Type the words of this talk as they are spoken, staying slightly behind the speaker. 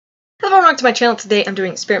everyone, welcome to my channel. Today I'm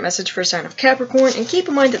doing a spirit message for a sign of Capricorn, and keep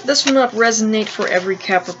in mind that this will not resonate for every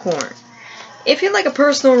Capricorn. If you'd like a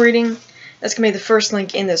personal reading, that's going to be the first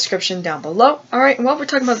link in the description down below. Alright, and while we're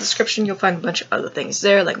talking about the description, you'll find a bunch of other things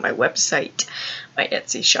there, like my website, my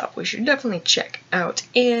Etsy shop, which you should definitely check out,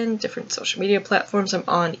 and different social media platforms I'm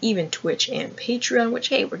on, even Twitch and Patreon, which,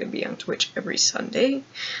 hey, we're going to be on Twitch every Sunday,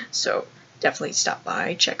 so definitely stop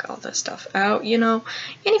by, check all that stuff out, you know,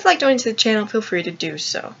 and if you like donating to the channel, feel free to do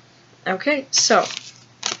so. Okay, so,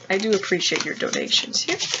 I do appreciate your donations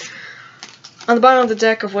here. On the bottom of the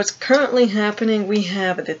deck of what's currently happening, we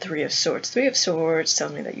have the Three of Swords. Three of Swords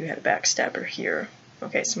tells me that you had a backstabber here.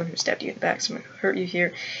 Okay, someone who stabbed you in the back, someone who hurt you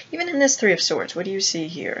here. Even in this Three of Swords, what do you see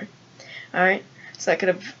here? Alright, so that could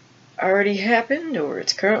have already happened, or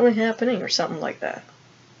it's currently happening, or something like that.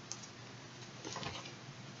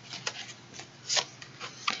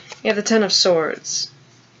 You have the Ten of Swords.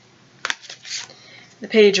 The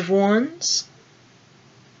Page of Wands.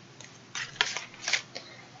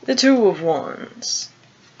 The Two of Wands.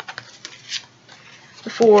 The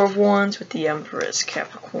Four of Wands with the Empress,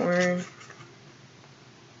 Capricorn.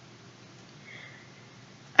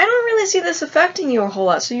 I don't really see this affecting you a whole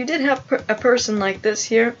lot. So you did have a person like this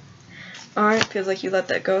here. Alright, feels like you let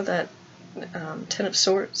that go, that Ten of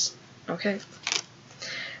Swords. Okay.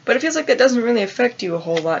 But it feels like that doesn't really affect you a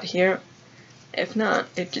whole lot here. If not,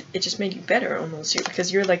 it just made you better almost here, because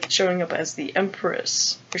you're like showing up as the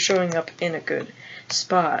Empress. You're showing up in a good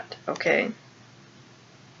spot, okay?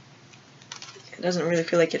 It doesn't really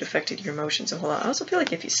feel like it affected your emotions a whole lot. I also feel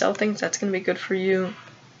like if you sell things, that's going to be good for you.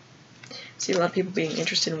 I see a lot of people being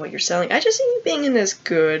interested in what you're selling. I just see you being in this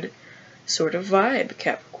good sort of vibe,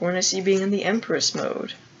 Capricorn. I see you being in the Empress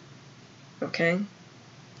mode, okay?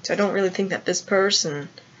 So I don't really think that this person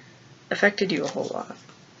affected you a whole lot.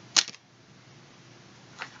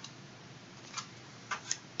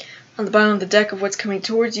 On the bottom of the deck of what's coming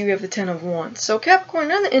towards you, you have the Ten of Wands. So Capricorn,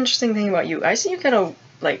 another interesting thing about you, I see you kind of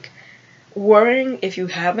like worrying if you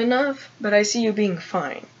have enough, but I see you being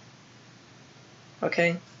fine.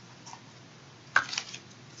 Okay?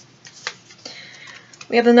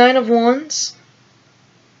 We have the Nine of Wands.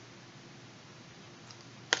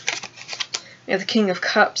 We have the King of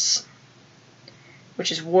Cups,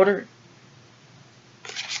 which is water.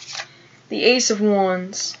 The Ace of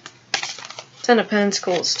Wands. Ten of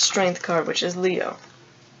Pentacles, Strength card, which is Leo.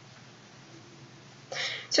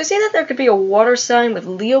 So I see that there could be a water sign with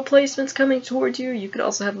Leo placements coming towards you. You could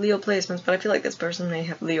also have Leo placements, but I feel like this person may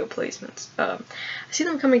have Leo placements. I see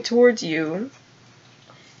them coming towards you,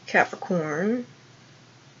 Capricorn,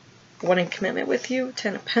 wanting commitment with you.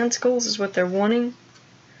 Ten of Pentacles is what they're wanting.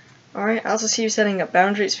 Alright, I also see you setting up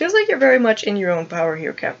boundaries. Feels like you're very much in your own power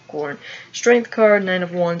here, Capricorn. Strength card, Nine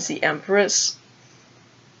of Wands, the Empress.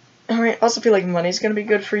 Alright, also feel like money's going to be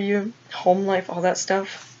good for you. Home life, all that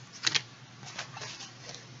stuff.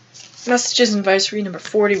 Messages and advice read number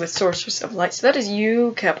 40 with Sorceress of Light. So that is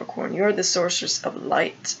you, Capricorn. You're the Sorceress of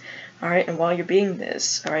Light. Alright, and while you're being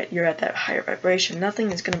this, alright, you're at that higher vibration.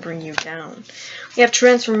 Nothing is going to bring you down. We have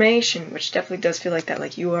Transformation, which definitely does feel like that,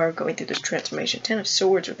 like you are going through this transformation. Ten of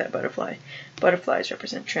Swords with that butterfly. Butterflies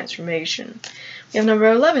represent transformation. We have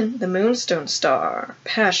number 11, the Moonstone Star.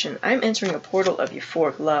 Passion. I'm entering a portal of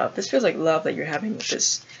euphoric love. This feels like love that you're having with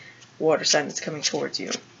this water sign that's coming towards you.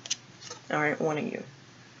 Alright, wanting you.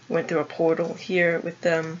 Went through a portal here with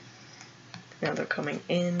them. Now they're coming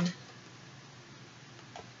in.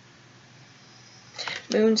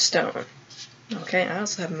 Moonstone. Okay, I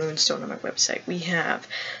also have Moonstone on my website. We have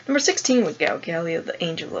number 16 with Galgalia, the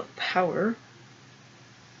Angel of Power.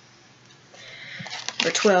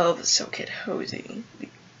 Number 12 is Sokit Hosey, the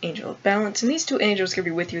Angel of Balance. And these two angels could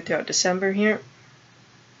be with you throughout December here.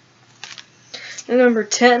 And number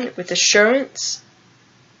 10 with Assurance.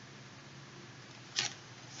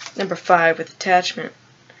 Number 5 with Attachment.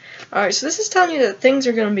 Alright, so this is telling you that things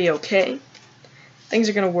are going to be okay. Things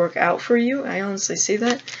are going to work out for you. I honestly see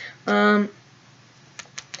that.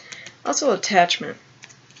 Also, attachment.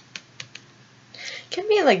 Can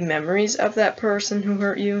be like memories of that person who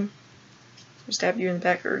hurt you, or stabbed you in the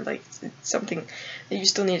back, or like something that you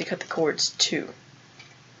still need to cut the cords to.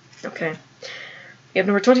 Okay. We have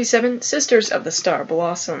number 27, Sisters of the Star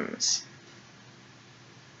Blossoms.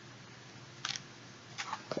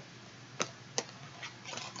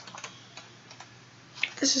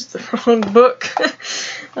 This is the wrong book.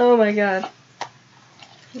 Oh my god.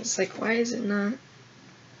 It's like, why is it not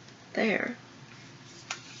there?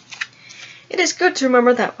 It is good to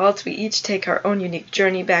remember that whilst we each take our own unique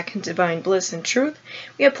journey back into divine bliss and truth,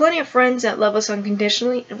 we have plenty of friends that love us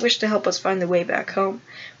unconditionally and wish to help us find the way back home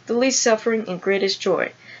with the least suffering and greatest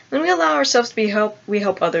joy. When we allow ourselves to be helped, we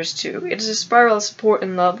help others too. It is a spiral of support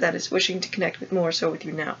and love that is wishing to connect with more so with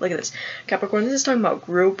you now. Look at this. Capricorn, this is talking about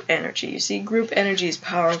group energy. You see, group energy is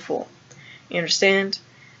powerful. You understand?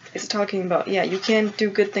 It's talking about, yeah, you can do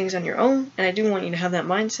good things on your own, and I do want you to have that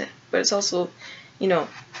mindset. But it's also, you know, I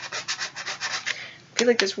feel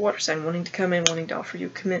like this water sign wanting to come in, wanting to offer you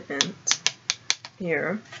commitment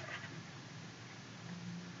here.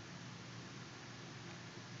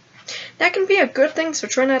 That can be a good thing, so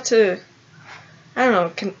try not to, I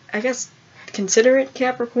don't know, I guess consider it,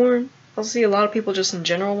 Capricorn. I'll see a lot of people just in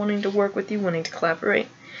general wanting to work with you, wanting to collaborate.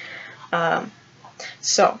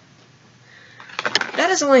 So,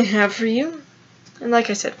 that is all I have for you. And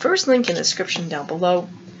like I said, first link in the description down below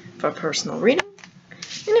for a personal reading.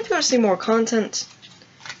 And if you want to see more content,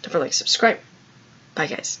 don't forget to subscribe. Bye,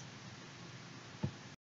 guys.